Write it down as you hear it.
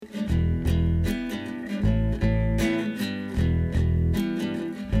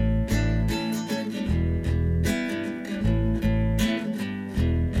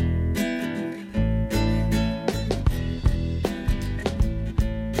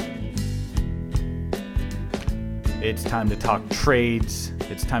It's time to talk trades.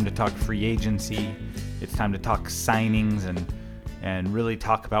 It's time to talk free agency. It's time to talk signings and really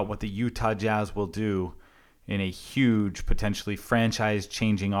talk about what the Utah Jazz will do in a huge, potentially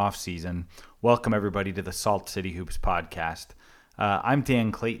franchise-changing offseason. Welcome, everybody, to the Salt City Hoops podcast. I'm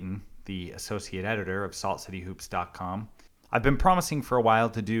Dan Clayton, the associate editor of saltcityhoops.com. I've been promising for a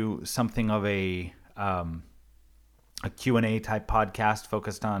while to do something of a Q&A type podcast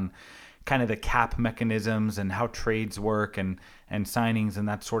focused on kind of the cap mechanisms and how trades work and signings and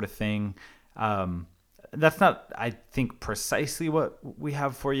that sort of thing. That's not, I think, precisely what we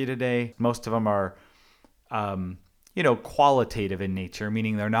have for you today. Most of them are, qualitative in nature,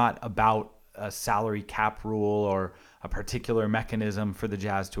 meaning they're not about a salary cap rule or a particular mechanism for the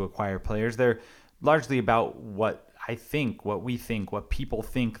Jazz to acquire players. They're largely about what people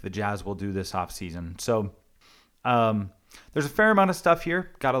think the Jazz will do this offseason. So there's a fair amount of stuff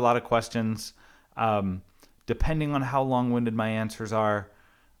here. Got a lot of questions. Depending on how long-winded my answers are,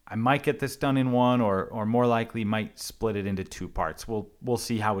 I might get this done in one or more likely might split it into two parts. We'll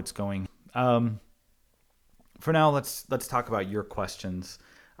see how it's going. For now, let's talk about your questions.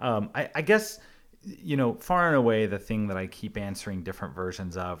 I guess, far and away, the thing that I keep answering different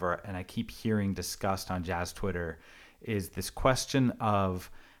versions of and I keep hearing discussed on Jazz Twitter is this question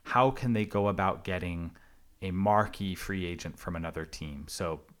of how can they go about getting a marquee free agent from another team.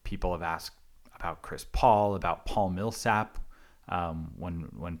 So people have asked about Chris Paul, about Paul Millsap,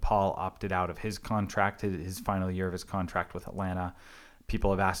 when Paul opted out of his contract, his final year of his contract with Atlanta. People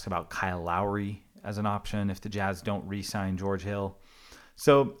have asked about Kyle Lowry as an option if the Jazz don't re-sign George Hill.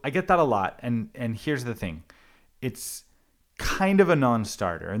 So I get that a lot, and here's the thing. It's kind of a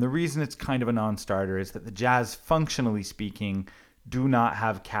non-starter, and the reason it's kind of a non-starter is that the Jazz, functionally speaking, do not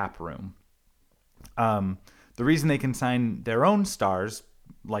have cap room. The reason they can sign their own stars,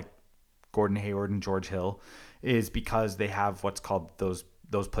 like Gordon Hayward and George Hill, is because they have what's called those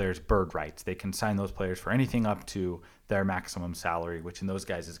players' bird rights. They can sign those players for anything up to their maximum salary, which in those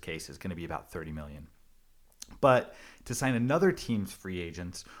guys' case is going to be about $30 million. But to sign another team's free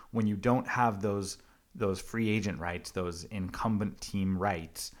agents, when you don't have those free agent rights, those incumbent team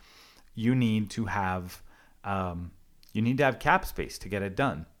rights, you need to have cap space to get it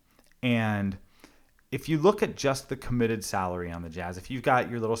done. And if you look at just the committed salary on the Jazz, if you've got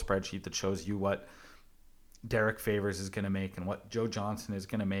your little spreadsheet that shows you what Derek Favors is going to make and what Joe Johnson is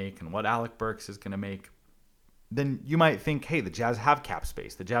going to make and what Alec Burks is going to make, then you might think, hey, the Jazz have cap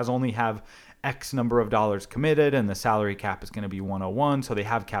space. The Jazz only have X number of dollars committed and the salary cap is going to be 101, so they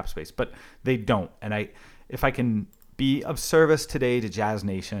have cap space. But they don't. And if I can be of service today to Jazz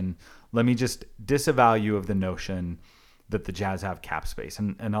Nation, let me just disavow you of the notion that the Jazz have cap space,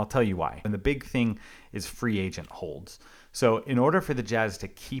 and I'll tell you why. And the big thing is free agent holds. So in order for the Jazz to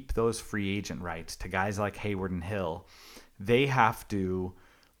keep those free agent rights to guys like Hayward and Hill, they have to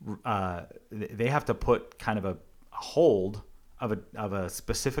put kind of a hold of a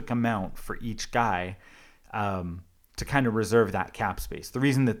specific amount for each guy to kind of reserve that cap space. The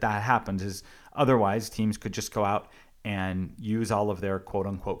reason that happens is otherwise teams could just go out and use all of their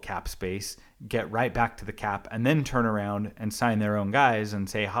quote-unquote cap space, get right back to the cap, and then turn around and sign their own guys and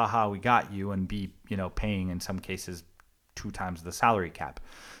say, ha, we got you, and be paying in some cases 2 times the salary cap.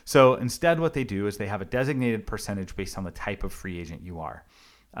 So instead what they do is they have a designated percentage based on the type of free agent you are.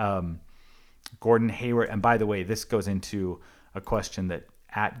 Gordon Hayward, and by the way, this goes into a question that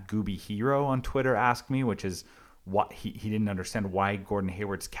 @GoobyHero on Twitter asked me, which is what he didn't understand why Gordon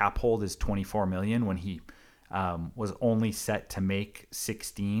Hayward's cap hold is $24 million when he was only set to make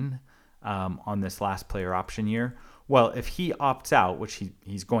 16 on this last player option year. Well, if he opts out, which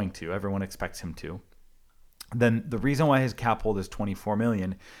he's going to, everyone expects him to, then the reason why his cap hold is $24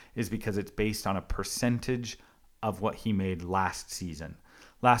 million is because it's based on a percentage of what he made last season.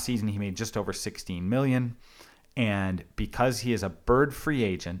 Last season, he made just over $16 million, and because he is a bird free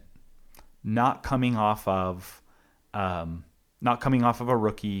agent, not coming off of a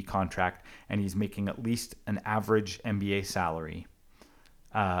rookie contract, and he's making at least an average NBA salary.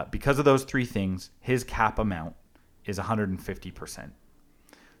 Because of those 3 things, his cap amount is 150%.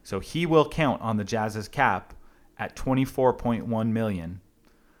 So he will count on the Jazz's cap at $24.1 million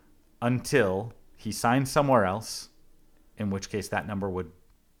until he signs somewhere else, in which case that number would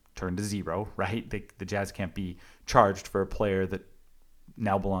turn to 0, right? The Jazz can't be charged for a player that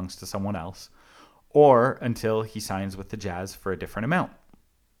now belongs to someone else, or until he signs with the Jazz for a different amount,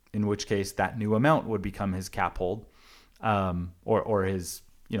 in which case that new amount would become his cap hold, or his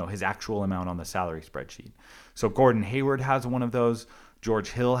actual amount on the salary spreadsheet. So Gordon Hayward has one of those.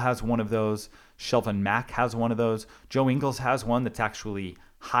 George Hill has one of those. Shelvin Mack has one of those. Joe Ingles has one that's actually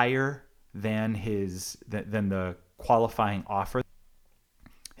higher than the qualifying offer.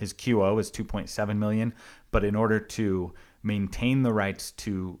 His QO is $2.7 million, but in order to maintain the rights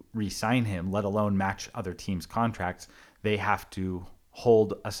to re-sign him, let alone match other teams' contracts, they have to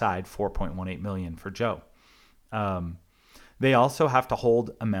hold aside $4.18 million for Joe. They also have to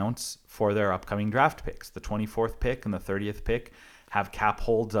hold amounts for their upcoming draft picks. The 24th pick and the 30th pick have cap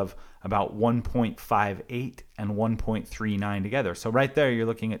holds of about 1.58 and 1.39 together. So right there, you're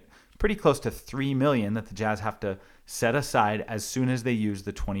looking at pretty close to $3 million that the Jazz have to set aside as soon as they use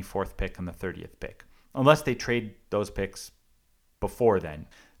the 24th pick and the 30th pick, unless they trade those picks before then.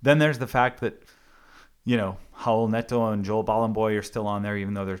 Then there's the fact that, Raul Neto and Joel Bolomboy are still on there,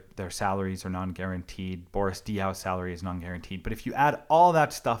 even though their salaries are non-guaranteed. Boris Diaw's salary is non-guaranteed. But if you add all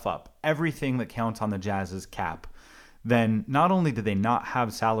that stuff up, everything that counts on the Jazz's cap, then not only do they not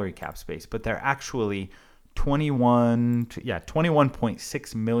have salary cap space, but they're actually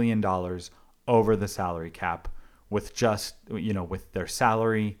 $21.6 million over the salary cap with just, with their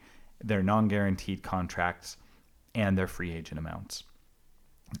salary, their non-guaranteed contracts, and their free agent amounts.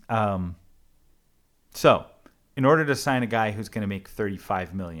 So in order to sign a guy who's going to make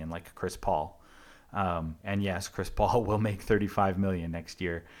 $35 million, like Chris Paul, and yes, Chris Paul will make $35 million next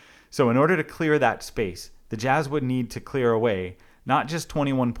year. So in order to clear that space, the Jazz would need to clear away not just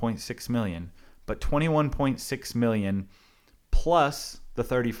 $21.6 million, but $21.6 million plus the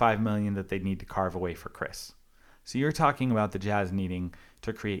 $35 million that they'd need to carve away for Chris. So you're talking about the Jazz needing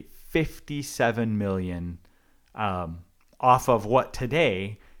to create $57 million off of what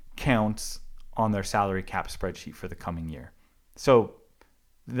today counts on their salary cap spreadsheet for the coming year. So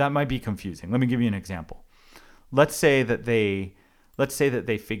that might be confusing. Let me give you an example. Let's say that they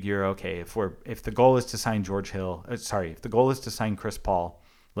figure, okay, if the goal is to sign if the goal is to sign Chris Paul,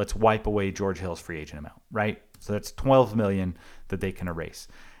 let's wipe away George Hill's free agent amount, right? So that's $12 million that they can erase.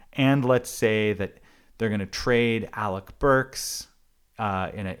 And let's say that they're going to trade Alec Burks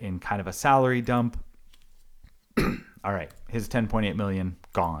in kind of a salary dump. All right, his $10.8 million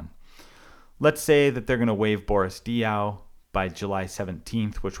gone. Let's say that they're going to waive Boris Diaw by July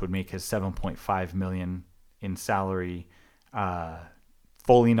 17th, which would make his $7.5 million in salary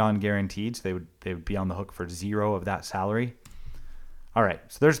fully non-guaranteed. So they would be on the hook for zero of that salary. All right,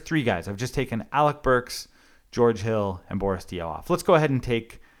 so there's three guys. I've just taken Alec Burks, George Hill, and Boris Diaw off. Let's go ahead and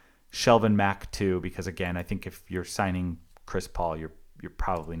take Shelvin Mack too, because again, I think if you're signing Chris Paul, you're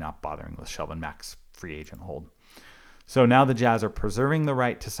probably not bothering with Shelvin Mack's free agent hold. So now the Jazz are preserving the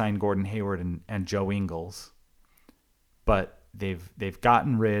right to sign Gordon Hayward and Joe Ingles, but they've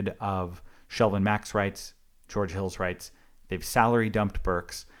gotten rid of Shelvin Mack's rights, George Hill's rights. They've salary dumped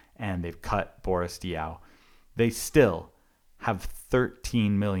Burks, and they've cut Boris Diaw. They still have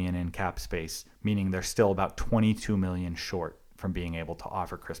 $13 million in cap space, meaning they're still about $22 million short from being able to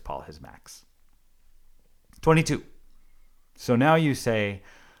offer Chris Paul his max. 22. So now you say,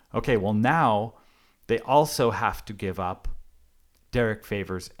 okay, well now they also have to give up Derek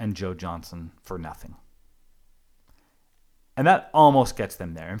Favors and Joe Johnson for nothing. And that almost gets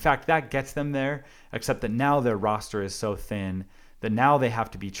them there. In fact, that gets them there, except that now their roster is so thin that now they have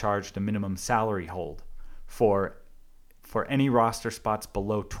to be charged a minimum salary hold for any roster spots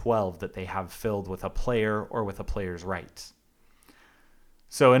below 12 that they have filled with a player or with a player's rights.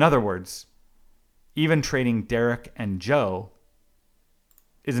 So in other words, even trading Derek and Joe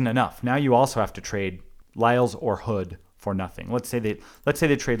isn't enough. Now you also have to trade Lyles or Hood for nothing. Let's say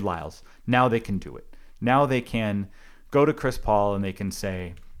they trade Lyles. Now they can do it. Now they can go to Chris Paul and they can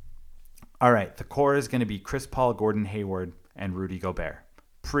say, all right, the core is going to be Chris Paul, Gordon Hayward, and Rudy Gobert.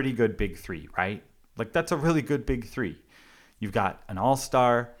 Pretty good big three, right? Like that's a really good big three. You've got an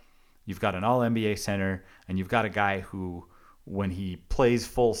all-star, you've got an all-NBA center, and you've got a guy who, when he plays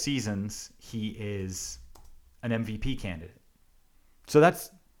full seasons, he is an MVP candidate. So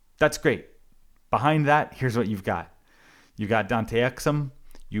that's great. Behind that, here's what you've got. You got Dante Exum.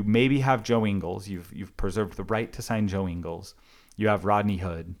 You maybe have Joe Ingles. You've preserved the right to sign Joe Ingles. You have Rodney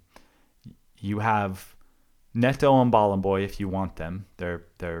Hood. You have Neto and Bolomboy if you want them.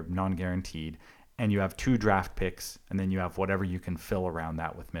 They're non-guaranteed. And you have 2 draft picks, and then you have whatever you can fill around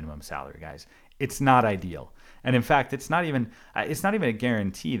that with minimum salary guys. It's not ideal. And in fact, it's not even a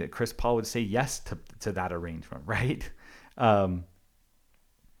guarantee that Chris Paul would say yes to that arrangement, right?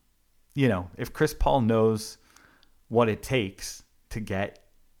 If Chris Paul knows what it takes to get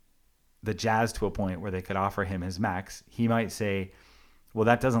the Jazz to a point where they could offer him his max, he might say, well,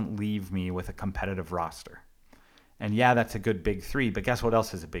 that doesn't leave me with a competitive roster. And yeah, that's a good big three, but guess what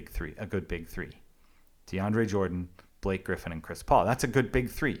else is a good big three? DeAndre Jordan, Blake Griffin, and Chris Paul. That's a good big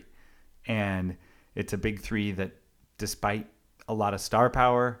three. And it's a big three that, despite a lot of star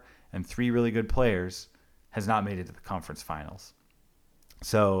power and 3 really good players, has not made it to the conference finals.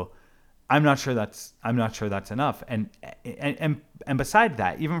 So I'm not sure that's enough. And beside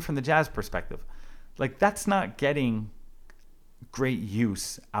that, even from the Jazz perspective, like that's not getting great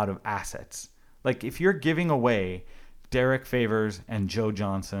use out of assets. Like if you're giving away Derek Favors and Joe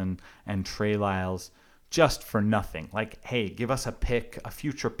Johnson and Trey Lyles just for nothing, like, hey, give us a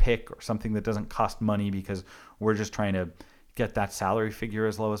future pick or something that doesn't cost money because we're just trying to get that salary figure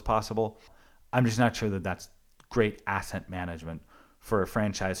as low as possible. I'm just not sure that that's great asset management for a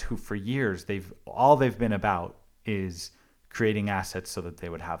franchise who for years they've been about is creating assets so that they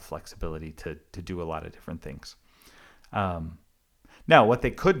would have flexibility to do a lot of different things. Now, what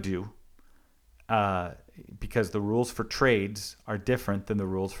they could do, because the rules for trades are different than the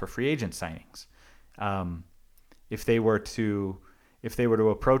rules for free agent signings. If they were to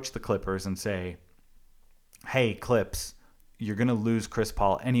approach the Clippers and say, hey, Clips, you're going to lose Chris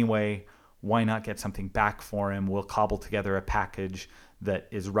Paul anyway. Why not get something back for him? We'll cobble together a package that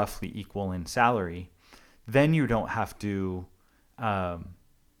is roughly equal in salary. Then you don't have to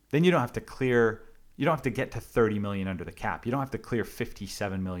clear. You don't have to get to $30 million under the cap. You don't have to clear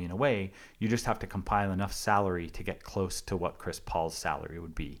 $57 million away. You just have to compile enough salary to get close to what Chris Paul's salary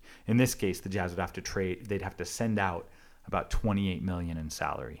would be. In this case, the Jazz would have to trade. They'd have to send out about $28 million in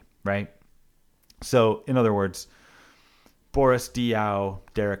salary, right? So, in other words, Boris Diaw,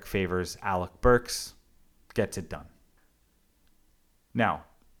 Derek Favors, Alec Burks gets it done. Now,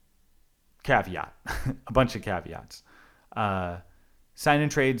 caveat, a bunch of caveats. Sign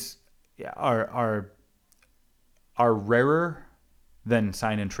and trades are rarer than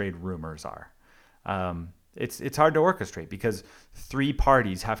sign and trade rumors are. It's hard to orchestrate because three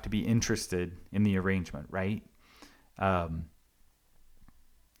parties have to be interested in the arrangement, right?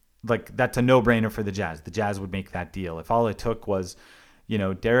 Like that's a no-brainer for the Jazz. The Jazz would make that deal if all it took was,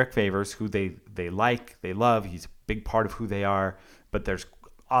 Derek Favors, who they like, they love. He's a big part of who they are, but there's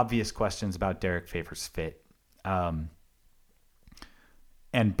obvious questions about Derek Favors' fit.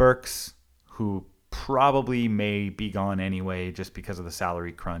 And Burks, who probably may be gone anyway just because of the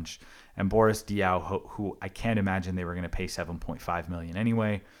salary crunch, and Boris Diaw, who I can't imagine they were going to pay $7.5 million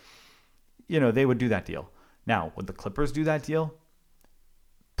anyway. They would do that deal. Now, would the Clippers do that deal?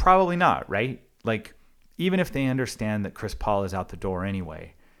 Probably not, right? Like, even if they understand that Chris Paul is out the door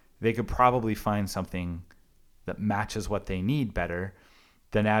anyway, they could probably find something that matches what they need better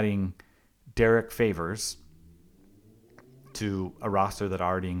than adding Derek Favors to a roster that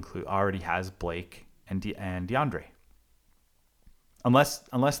already has Blake and DeAndre.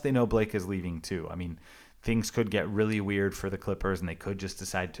 Unless they know Blake is leaving too. I mean, things could get really weird for the Clippers and they could just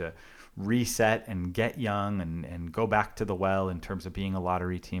decide to reset and get young and go back to the well in terms of being a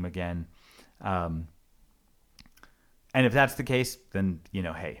lottery team again. And if that's the case, then,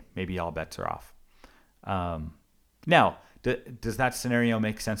 hey, maybe all bets are off. Now, does that scenario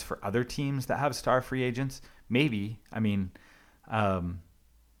make sense for other teams that have star free agents? Maybe. I mean,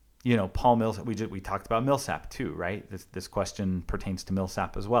 Paul Millsap, we talked about Millsap too, right? This question pertains to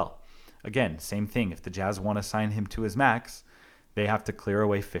Millsap as well. Again, same thing. If the Jazz want to sign him to his max, they have to clear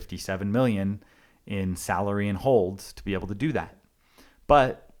away $57 million in salary and holds to be able to do that.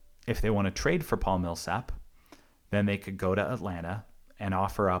 But if they want to trade for Paul Millsap, then they could go to Atlanta and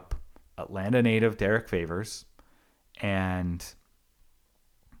offer up Atlanta native Derek Favors and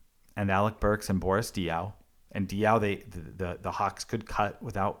Alec Burks and Boris Diaw. And Diaw, the Hawks could cut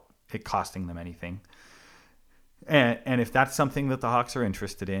without it costing them anything. And if that's something that the Hawks are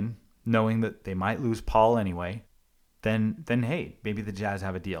interested in, knowing that they might lose Paul anyway, then hey, maybe the Jazz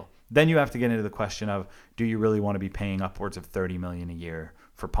have a deal. Then you have to get into the question of, do you really want to be paying upwards of $30 million a year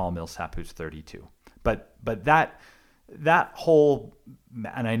for Paul Millsap, who's 32? But that whole,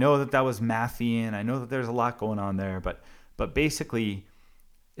 and I know that was mathy, and I know that there's a lot going on there, but basically,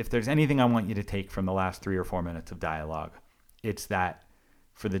 if there's anything I want you to take from the last 3 or 4 minutes of dialogue, it's that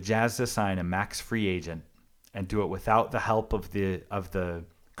for the Jazz to sign a max free agent and do it without the help of the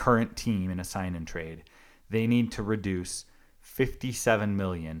current team in a sign and trade, they need to reduce $57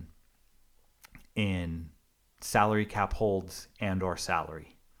 million in salary cap holds and or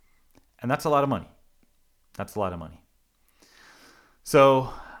salary. And that's a lot of money.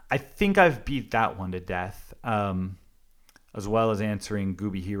 So I think I've beat that one to death, as well as answering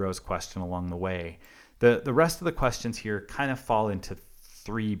Gooby Hero's question along the way. The rest of the questions here kind of fall into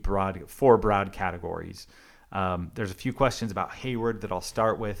four broad categories. There's a few questions about Hayward that I'll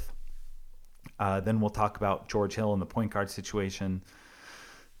start with. Then we'll talk about George Hill and the point guard situation.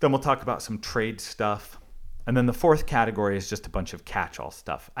 Then we'll talk about some trade stuff. And then the fourth category is just a bunch of catch-all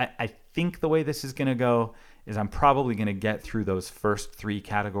stuff. I think the way this is going to go is I'm probably going to get through those first three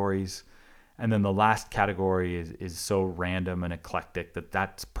categories. And then the last category is so random and eclectic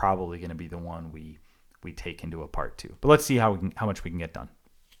that's probably going to be the one we take into a part 2. But let's see how much we can get done.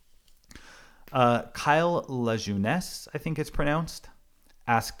 Kyle Lejeunesse, I think it's pronounced,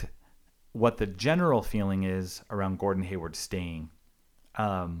 asked what the general feeling is around Gordon Hayward staying.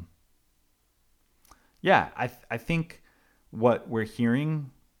 I think what we're hearing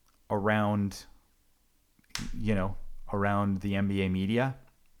around the NBA media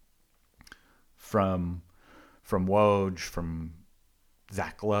from Woj, from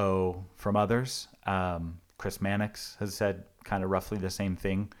Zach Lowe, from others, Chris Mannix has said kind of roughly the same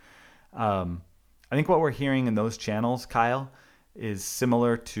thing. I think what we're hearing in those channels, Kyle, is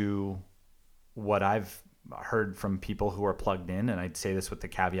similar to what I've heard from people who are plugged in. And I'd say this with the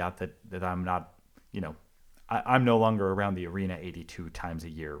caveat that I'm not, I'm no longer around the arena 82 times a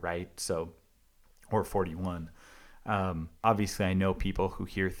year, right? So, or 41. Obviously, I know people who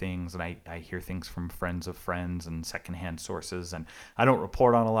hear things, and I hear things from friends of friends and secondhand sources. And I don't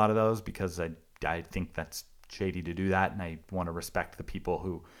report on a lot of those because I think that's shady to do that. And I want to respect the people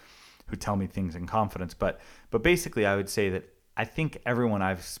who tell me things in confidence. But basically, I would say that I think everyone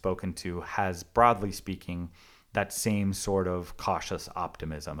I've spoken to has, broadly speaking, that same sort of cautious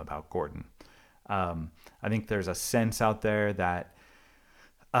optimism about Gordon. I think there's a sense out there that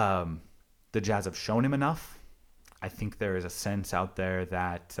the Jazz have shown him enough. I think there is a sense out there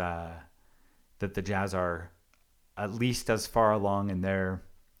that the Jazz are at least as far along in their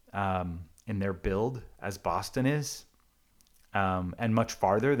build as Boston is. And much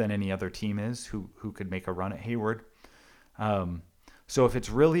farther than any other team is who could make a run at Hayward. So if it's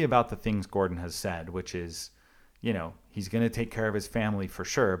really about the things Gordon has said, which is, he's going to take care of his family for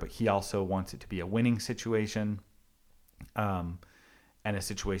sure, but he also wants it to be a winning situation, and a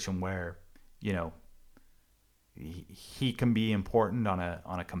situation where, he can be important on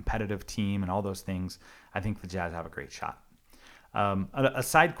a competitive team and all those things. I think the Jazz have a great shot. A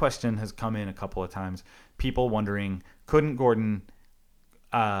side question has come in a couple of times. People wondering, couldn't Gordon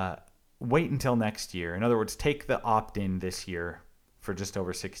wait until next year? In other words, take the opt-in this year for just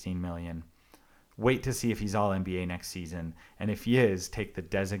over $16 million. Wait to see if he's all NBA next season, and if he is, take the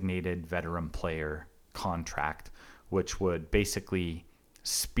designated veteran player contract, which would basically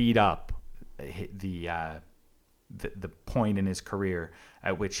speed up the point in his career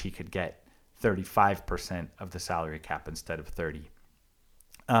at which he could get 35% of the salary cap instead of 30.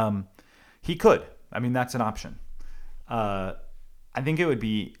 He could. I mean, that's an option. I think it would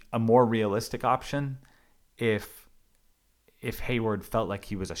be a more realistic option if Hayward felt like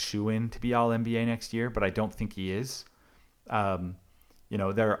he was a shoo-in to be all NBA next year, but I don't think he is. There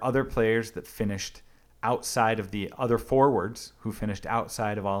are other players that finished outside of the other forwards who finished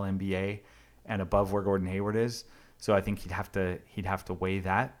outside of all NBA and above where Gordon Hayward is. So I think he'd have to weigh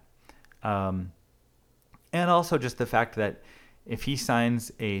that. And also just the fact that if he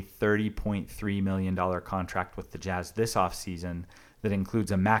signs a $30.3 million contract with the Jazz this offseason that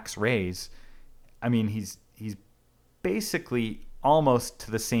includes a max raise, I mean, he's basically almost to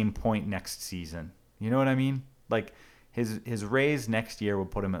the same point next season. You know what I mean? Like his raise next year will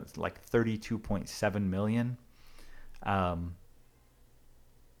put him at like $32.7 million.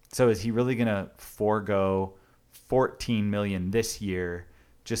 So is he really going to forego $14 million this year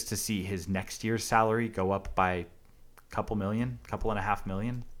just to see his next year's salary go up by a couple and a half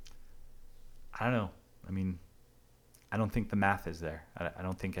million? I don't know. I mean, I don't think the math is there. I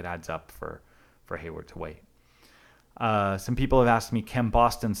don't think it adds up for Hayward to wait. Some people have asked me, can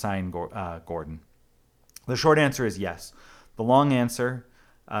Boston sign Gordon? The short answer is yes. The long answer,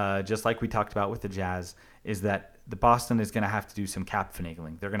 just like we talked about with the Jazz, is that the Boston is going to have to do some cap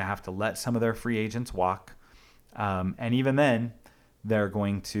finagling. They're going to have to let some of their free agents walk. And even then, they're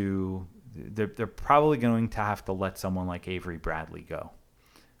probably going to have to let someone like Avery Bradley go.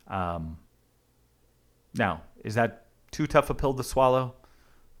 Now, is that too tough a pill to swallow?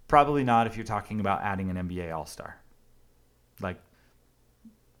 Probably not if you're talking about adding an NBA All-Star. Like,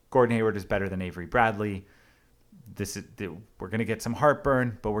 Gordon Hayward is better than Avery Bradley. We're going to get some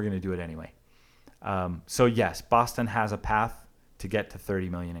heartburn, but we're going to do it anyway. So yes, Boston has a path to get to $30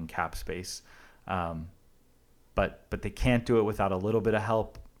 million in cap space, but they can't do it without a little bit of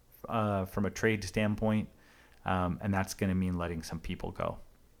help from a trade standpoint, and that's going to mean letting some people go.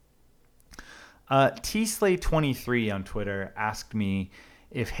 Tslay23 on Twitter asked me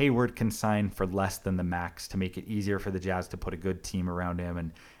if Hayward can sign for less than the max to make it easier for the Jazz to put a good team around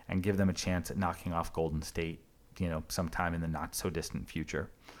him and give them a chance at knocking off Golden State, sometime in the not so distant future.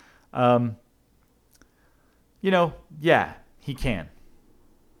 Yeah, he can.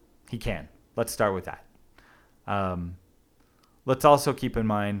 Let's start with that. Let's also keep in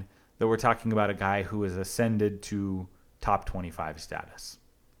mind that we're talking about a guy who has ascended to top 25 status.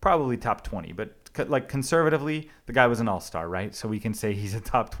 Probably top 20, but like conservatively, the guy was an all-star, right? So we can say he's a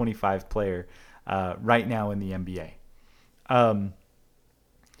top 25 player right now in the NBA.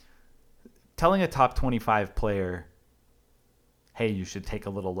 Telling a top 25 player, hey, you should take a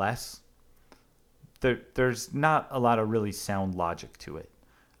little less, there's not a lot of really sound logic to it.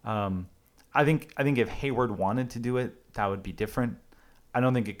 I think if Hayward wanted to do it, that would be different. I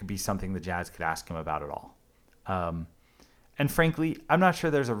don't think it could be something the Jazz could ask him about at all. And frankly, I'm not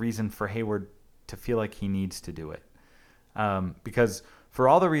sure there's a reason for Hayward to feel like he needs to do it. Because for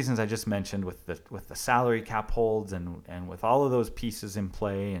all the reasons I just mentioned with the salary cap holds and with all of those pieces in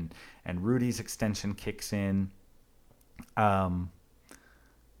play and Rudy's extension kicks in,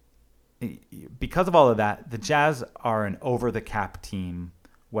 because of all of that, the Jazz are an over-the-cap team,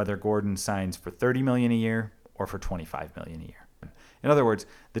 whether Gordon signs for $30 million a year or for $25 million a year. In other words,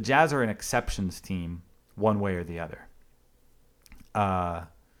 the Jazz are an exceptions team one way or the other.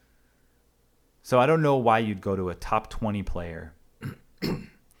 So I don't know why you'd go to a top 20 player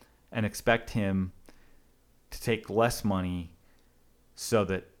and expect him to take less money so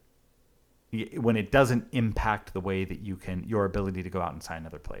that when it doesn't impact the way that your ability to go out and sign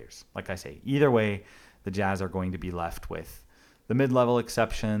other players. Like I say, either way, the Jazz are going to be left with the mid-level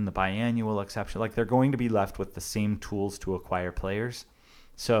exception, the biannual exception. Like they're going to be left with the same tools to acquire players.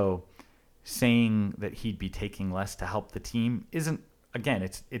 So saying that he'd be taking less to help the team isn't, again,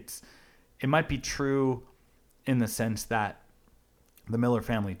 it might be true in the sense that the Miller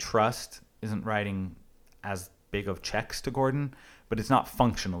Family Trust isn't writing as big of checks to Gordon, but it's not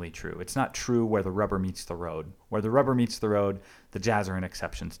functionally true. It's not true where the rubber meets the road. Where the rubber meets the road, the Jazz are an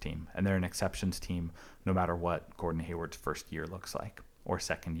exceptions team, and they're an exceptions team no matter what Gordon Hayward's first year looks like, or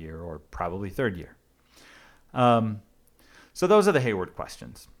second year, or probably third year. So those are the Hayward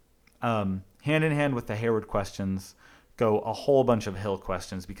questions. Hand in hand with the Hayward questions go a whole bunch of Hill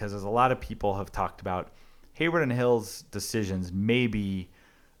questions, because as a lot of people have talked about, Hayward and Hill's decisions may be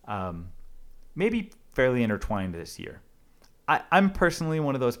fairly intertwined this year. I'm personally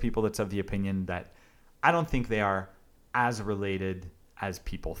one of those people that's of the opinion that I don't think they are as related as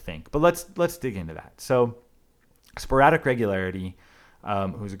people think. But let's dig into that. So Sporadic Regularity,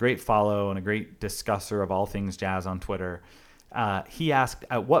 who's a great follow and a great discusser of all things Jazz on Twitter, he asked,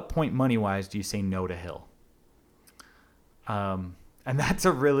 at what point money-wise do you say no to Hill? And that's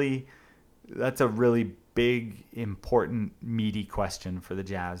a really big, important, meaty question for the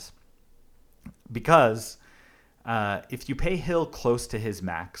Jazz. Because if you pay Hill close to his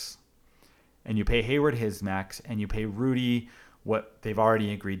max, and you pay Hayward his max, and you pay Rudy what they've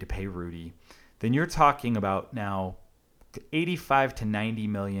already agreed to pay Rudy, then you're talking about now $85 to $90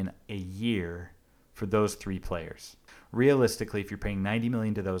 million a year for those three players. Realistically, if you're paying $90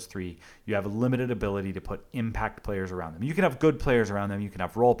 million to those three, you have a limited ability to put impact players around them. You can have good players around them. You can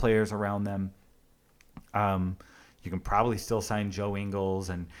have role players around them. You can probably still sign Joe Ingles,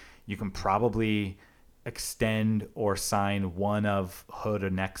 and you can probably extend or sign one of Hood or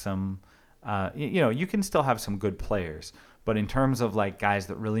Nexum. You can still have some good players. But in terms of like guys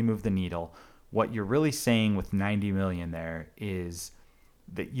that really move the needle, what you're really saying with $90 million there is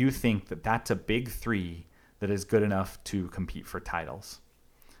that you think that that's a big three that is good enough to compete for titles.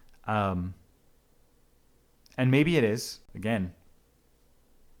 And maybe it is. Again,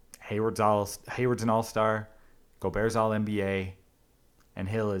 Hayward's an all-star, Gobert's all-NBA, and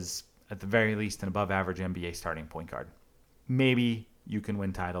Hill is at the very least an above-average NBA starting point guard. Maybe you can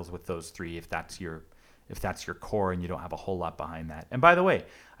win titles with those three if that's your core and you don't have a whole lot behind that. And by the way,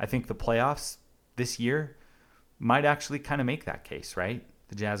 I think the playoffs this year might actually kind of make that case, right?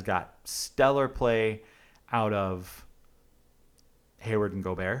 The Jazz got stellar play out of Hayward and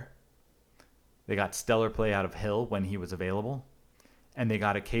Gobert. They got stellar play out of Hill when he was available. And they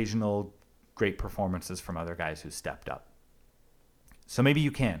got occasional great performances from other guys who stepped up. So maybe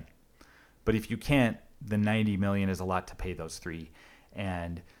you can. But if you can't, the $90 million is a lot to pay those three.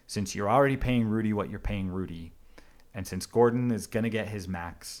 And since you're already paying Rudy what you're paying Rudy, and since Gordon is going to get his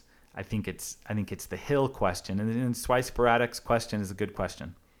max, I think it's the Hill question. And that's why Sporadic's question is a good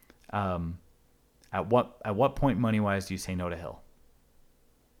question. At what point money-wise do you say no to Hill?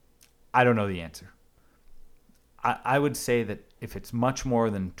 I don't know the answer. I would say that if it's much more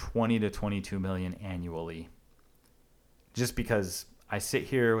than 20 to 22 million annually, just because I sit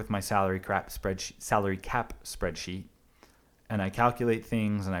here with my salary cap spreadsheet, and I calculate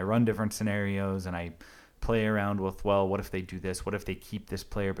things and I run different scenarios and I play around with, well, what if they do this? What if they keep this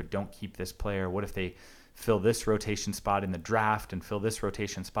player but don't keep this player? What if they fill this rotation spot in the draft and fill this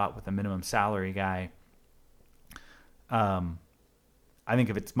rotation spot with a minimum salary guy? I think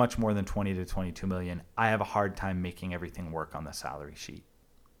if it's much more than 20 to 22 million, I have a hard time making everything work on the salary sheet.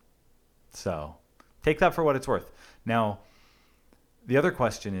 So take that for what it's worth. Now, the other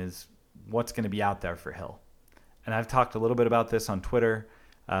question is, what's going to be out there for Hill? And I've talked a little bit about this on Twitter.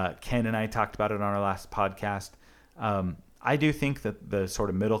 Ken and I talked about it on our last podcast. I do think that the sort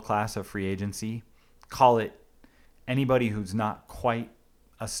of middle class of free agency, call it anybody who's not quite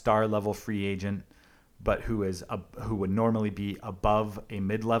a star level free agent, but who would normally be above a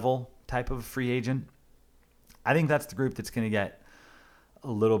mid-level type of free agent, I think that's the group that's going to get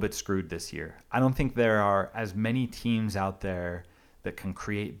a little bit screwed this year. I don't think there are as many teams out there that can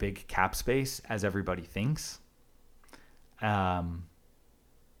create big cap space as everybody thinks. And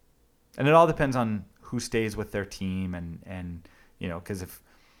it all depends on who stays with their team and because if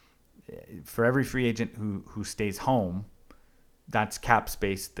for every free agent who stays home, that's cap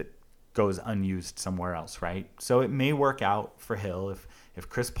space that goes unused somewhere else, right? So it may work out for Hill if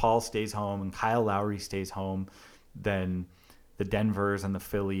Chris Paul stays home and Kyle Lowry stays home, then the Denvers and the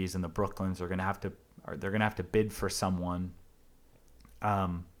Phillies and the Brooklyns are going to have to bid for someone.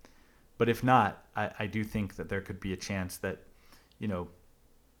 But if not, I do think that there could be a chance that,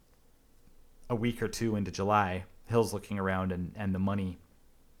 a week or two into July, Hill's looking around and the money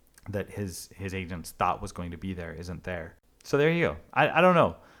that his agents thought was going to be there isn't there. So there you go. I don't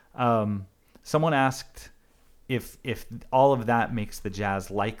know. Someone asked if all of that makes the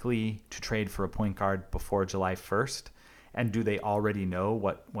Jazz likely to trade for a point guard before July 1st, and do they already know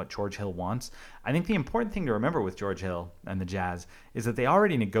what George Hill wants? I think the important thing to remember with George Hill and the Jazz is that they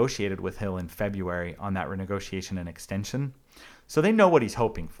already negotiated with Hill in February on that renegotiation and extension. So they know what he's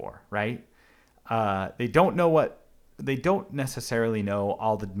hoping for, right? They don't necessarily know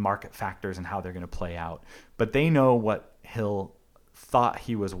all the market factors and how they're going to play out, but they know what Hill thought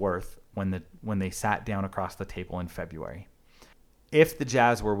he was worth when they sat down across the table in February. If the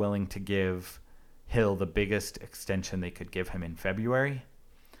Jazz were willing to give Hill the biggest extension they could give him in February,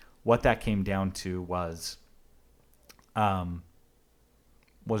 what that came down to was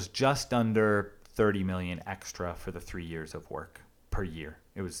just under $30 million extra for the 3 years of work per year.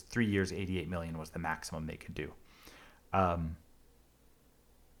 It was 3 years, $88 million was the maximum they could do.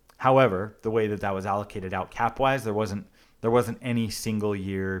 However, the way that was allocated out cap-wise, there wasn't any single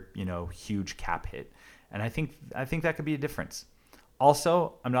year, huge cap hit. And I think that could be a difference.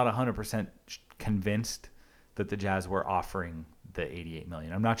 Also, I'm not 100% convinced that the Jazz were offering the $88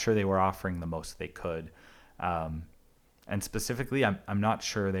 million. I'm not sure they were offering the most they could. And specifically, I'm not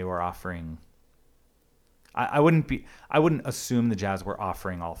sure they were offering. I wouldn't assume the Jazz were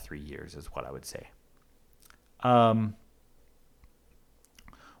offering all 3 years is what I would say.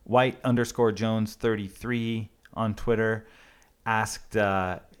 White_Jones33 on Twitter asked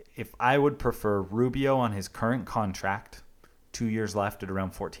if I would prefer Rubio on his current contract, 2 years left at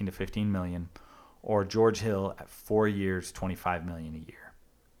around 14 to 15 million, or George Hill at 4 years, 25 million a year.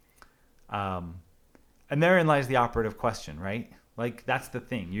 And therein lies the operative question, right? Like, that's the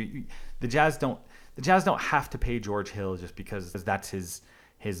thing. The Jazz don't have to pay George Hill just because that's his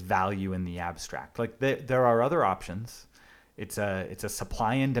value in the abstract. Like, there are other options. It's a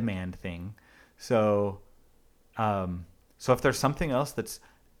supply and demand thing. So if there's something else that's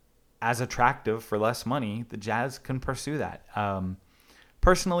as attractive for less money, the Jazz can pursue that.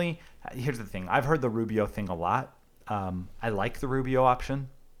 Personally, here's the thing. I've heard the Rubio thing a lot. I like the Rubio option,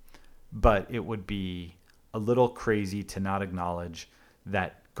 but it would be a little crazy to not acknowledge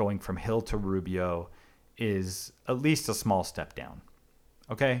that going from Hill to Rubio is at least a small step down.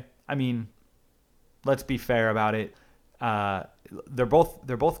 Okay? I mean, let's be fair about it. They're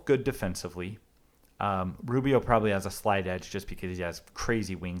both good defensively. Rubio probably has a slight edge just because he has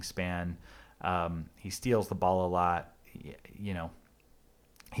crazy wingspan. He steals the ball a lot.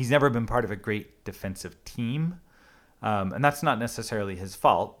 He's never been part of a great defensive team. And that's not necessarily his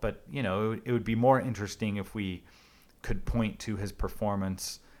fault, but it would be more interesting if we could point to his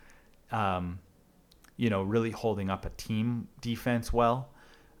performance, really holding up a team defense well.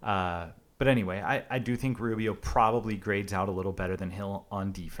 But anyway, I do think Rubio probably grades out a little better than Hill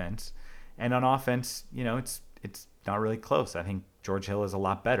on defense. And on offense, it's not really close. I think George Hill is a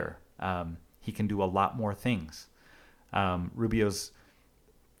lot better. He can do a lot more things. Rubio's,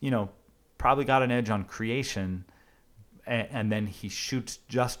 probably got an edge on creation, and then he shoots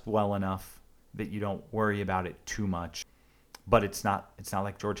just well enough that you don't worry about it too much. But it's not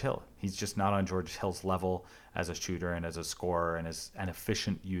like George Hill. He's just not on George Hill's level as a shooter and as a scorer and as an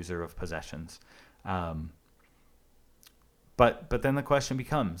efficient user of possessions. But then the question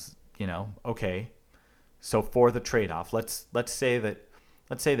becomes, okay, so for the trade-off, let's say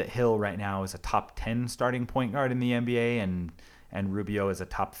that Hill right now is a top 10 starting point guard in the NBA, and and Rubio is a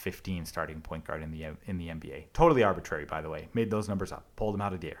top 15 starting point guard in the NBA. Totally arbitrary, by the way. Made those numbers up, pulled them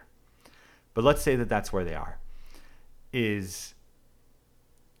out of the air. But let's say that that's where they are. Is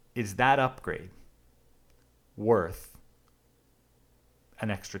that upgrade worth an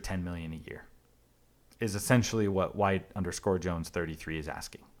extra $10 million a year? Is essentially what White_Jones33 is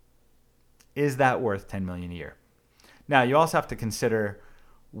asking. Is that worth $10 million a year? Now, you also have to consider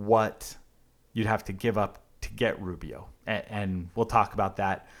what you'd have to give up to get Rubio. And we'll talk about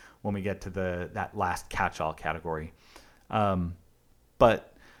that when we get to that last catch-all category.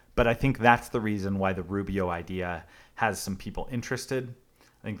 But I think that's the reason why the Rubio idea has some people interested.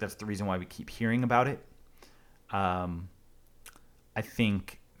 I think that's the reason why we keep hearing about it. I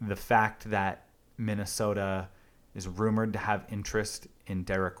think the fact that Minnesota is rumored to have interest in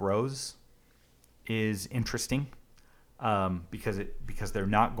Derrick Rose is interesting, because they're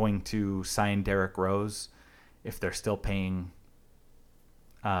not going to sign Derrick Rose if they're still paying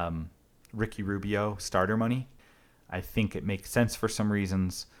Ricky Rubio starter money. I think it makes sense for some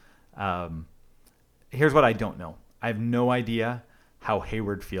reasons. Here's what I don't know. I have no idea how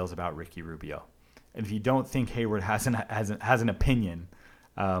Hayward feels about Ricky Rubio. And if you don't think Hayward has an opinion,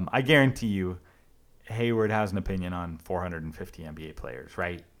 I guarantee you Hayward has an opinion on 450 NBA players,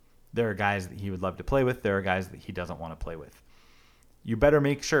 right? There are guys that he would love to play with. There are guys that he doesn't want to play with. You better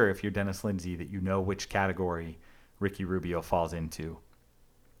make sure, if you're Dennis Lindsey, that you know which category Ricky Rubio falls into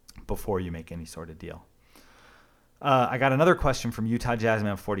before you make any sort of deal. I got another question from Utah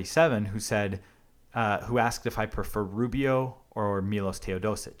Jazzman 47 who asked if I prefer Rubio or Milos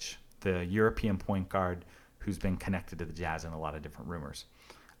Teodosic, the European point guard who's been connected to the Jazz in a lot of different rumors.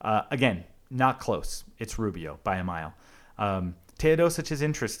 Again, not close. It's Rubio by a mile. Teodosic is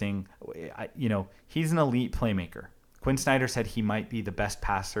interesting. He's an elite playmaker. Quinn Snyder said he might be the best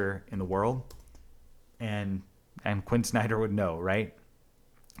passer in the world, and Quinn Snyder would know, right?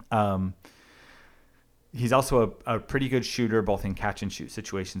 He's also a pretty good shooter, both in catch and shoot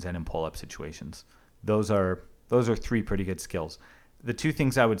situations and in pull-up situations. Those are three pretty good skills. The two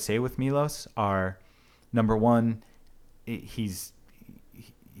things I would say with Milos are, number one, he's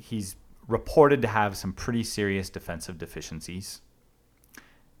reported to have some pretty serious defensive deficiencies,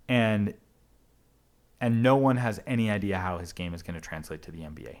 and no one has any idea how his game is going to translate to the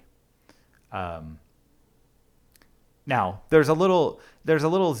NBA. Now, there's a little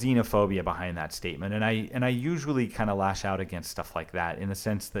xenophobia behind that statement, and I usually kind of lash out against stuff like that, in the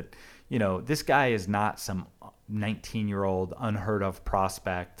sense that, this guy is not some 19-year-old unheard of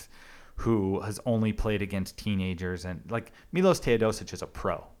prospect who has only played against teenagers. And like, Milos Teodosic is a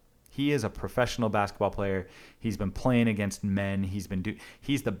pro. He is a professional basketball player. He's been playing against men. He's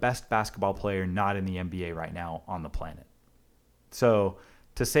the best basketball player not in the NBA right now on the planet. So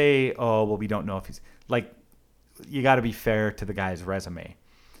to say, oh, well, we don't know if he's like, you got to be fair to the guy's resume.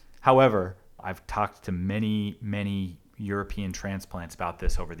 However, I've talked to many, many European transplants about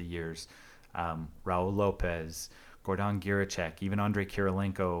this over the years. Raul Lopez, Gordon Giricek, even Andrei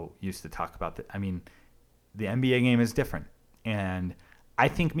Kirilenko used to talk about that. I mean, the NBA game is different, and I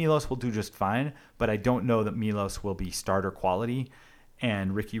think Milos will do just fine, but I don't know that Milos will be starter quality,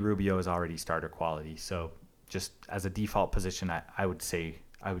 and Ricky Rubio is already starter quality. So just as a default position, I would say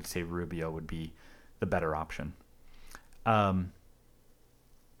Rubio would be the better option.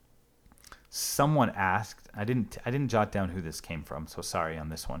 Someone asked, I didn't jot down who this came from, so sorry on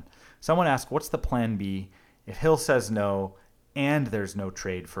this one. Someone asked, what's the plan B if Hill says no and there's no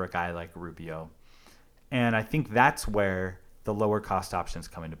trade for a guy like Rubio? And I think that's where the lower cost options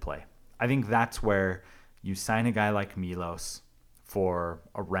come into play. I think that's where you sign a guy like Milos for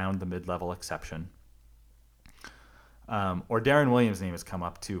around the mid-level exception. Or Darren Williams' name has come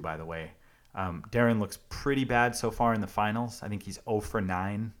up too, by the way. Darren looks pretty bad so far in the finals. I think he's 0 for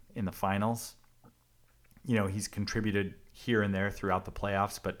 9 in the finals. He's contributed here and there throughout the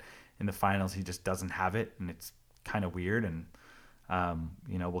playoffs, but in the finals he just doesn't have it, and it's kind of weird, and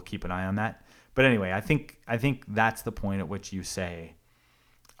we'll keep an eye on that. But anyway, I think that's the point at which you say,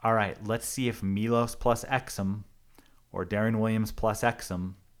 all right, let's see if Milos plus Exum or Darren Williams plus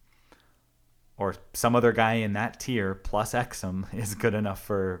Exum or some other guy in that tier plus Exum is good enough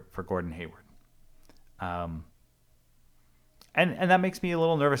for Gordon Hayward. And that makes me a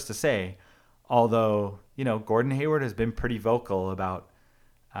little nervous to say, although, Gordon Hayward has been pretty vocal about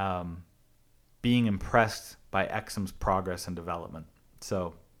being impressed by Exum's progress and development.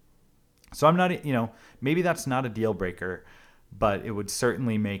 So I'm not, maybe that's not a deal breaker, but it would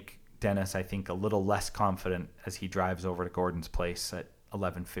certainly make Dennis, I think, a little less confident as he drives over to Gordon's place at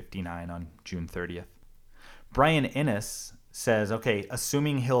 11:59 on June 30th. Brian Innes says, okay,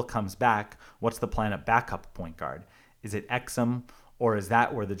 assuming Hill comes back, what's the plan at backup point guard? Is it Exum, or is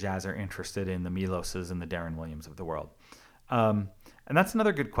that where the Jazz are interested in the Miloses and the Darren Williams of the world? And that's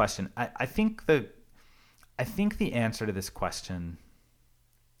another good question. I think the answer to this question,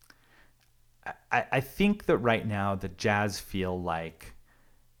 I think that right now the Jazz feel like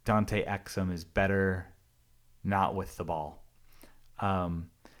Dante Exum is better not with the ball.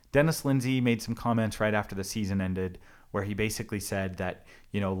 Dennis Lindsay made some comments right after the season ended where he basically said that,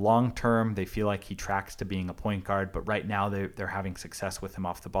 long term they feel like he tracks to being a point guard, but right now they're having success with him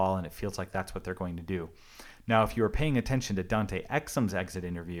off the ball, and it feels like that's what they're going to do. Now, if you were paying attention to Dante Exum's exit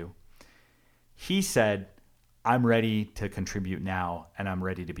interview, he said, I'm ready to contribute now, and I'm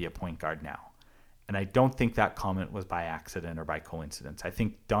ready to be a point guard now. And I don't think that comment was by accident or by coincidence. I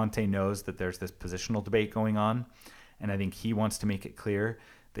think Dante knows that there's this positional debate going on, and I think he wants to make it clear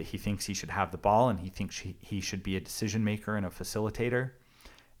that he thinks he should have the ball and he thinks he should be a decision maker and a facilitator.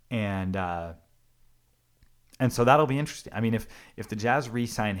 And so that'll be interesting. I mean, if the Jazz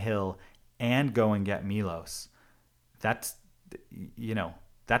re-sign Hill and go and get Milos, that's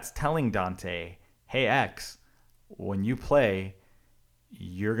telling Dante, hey, X, when you play,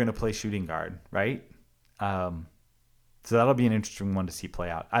 you're going to play shooting guard, right? So that'll be an interesting one to see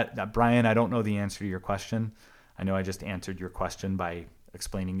play out. Brian, I don't know the answer to your question. I know I just answered your question by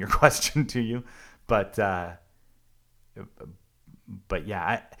explaining your question to you, but yeah,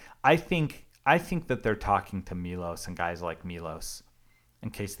 I think that they're talking to Milos and guys like Milos in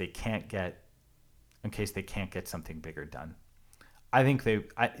case they can't get something bigger done. I think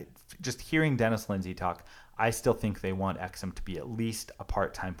just hearing Dennis Lindsay talk, I still think they want Exum to be at least a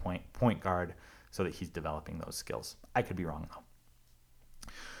part-time point guard so that he's developing those skills. I could be wrong though.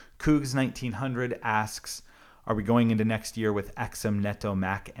 Cougs 1900 asks, are we going into next year with Exum, Neto,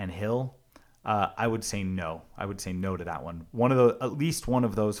 Mack, and Hill? I would say no. I would say no to that one. At least one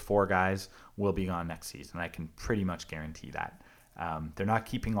of those four guys will be gone next season. I can pretty much guarantee that. They're not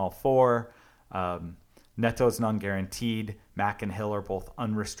keeping all four. Neto's non-guaranteed. Mack and Hill are both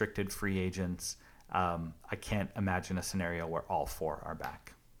unrestricted free agents. I can't imagine a scenario where all four are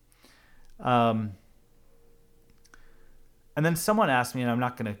back. And then someone asked me,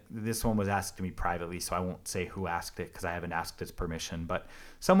 and this one was asked to me privately, so I won't say who asked it because I haven't asked his permission, but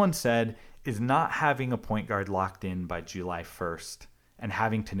someone said, is not having a point guard locked in by July 1st and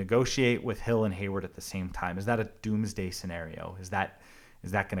having to negotiate with Hill and Hayward at the same time, is that a doomsday scenario? Is that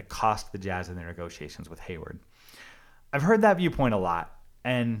going to cost the Jazz in their negotiations with Hayward? I've heard that viewpoint a lot,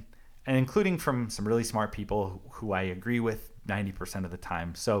 and including from some really smart people who I agree with 90% of the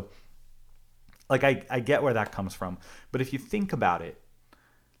time. So I get where that comes from. But if you think about it,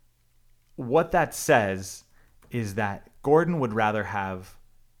 what that says is that Gordon would rather have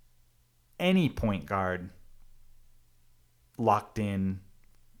any point guard locked in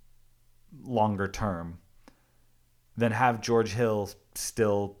longer term than have George Hill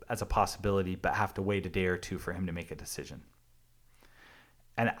still as a possibility, but have to wait a day or two for him to make a decision.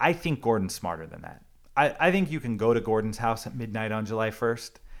 And I think Gordon's smarter than that. I think you can go to Gordon's house at midnight on July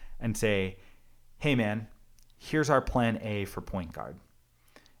 1st and say, hey man, here's our plan A for point guard.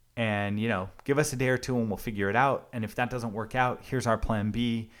 And, give us a day or two and we'll figure it out. And if that doesn't work out, here's our plan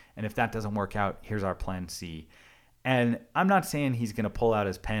B. And if that doesn't work out, here's our plan C. And I'm not saying he's going to pull out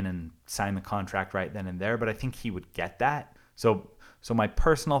his pen and sign the contract right then and there, but I think he would get that. So my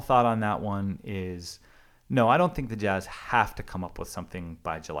personal thought on that one is, no, I don't think the Jazz have to come up with something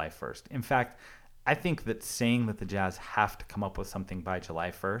by July 1st. In fact, I think that saying that the Jazz have to come up with something by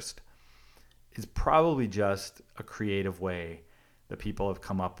July 1st is probably just a creative way that people have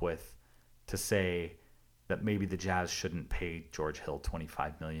come up with to say that maybe the Jazz shouldn't pay George Hill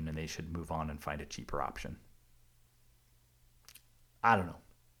 $25 million and they should move on and find a cheaper option. I don't know.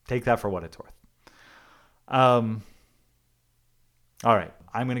 Take that for what it's worth. All right.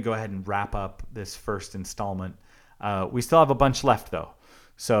 I'm going to go ahead and wrap up this first installment. We still have a bunch left, though.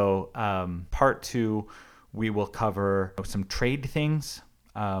 So part 2, we will cover some trade things.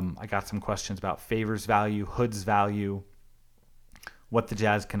 I got some questions about Favors value, Hood's value, what the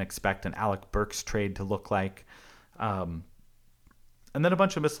Jazz can expect an Alec Burks trade to look like. And then a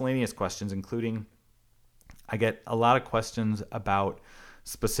bunch of miscellaneous questions, including I get a lot of questions about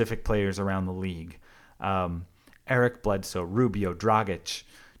specific players around the league. Eric Bledsoe, Rubio, Dragic,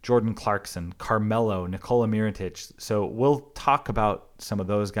 Jordan Clarkson, Carmelo, Nikola Mirotic. So we'll talk about some of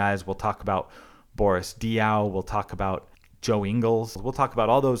those guys. We'll talk about Boris Diaw. We'll talk about Joe Ingles. We'll talk about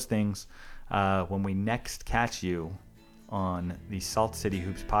all those things when we next catch you on the Salt City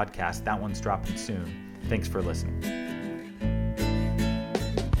Hoops podcast. That one's dropping soon. Thanks for listening.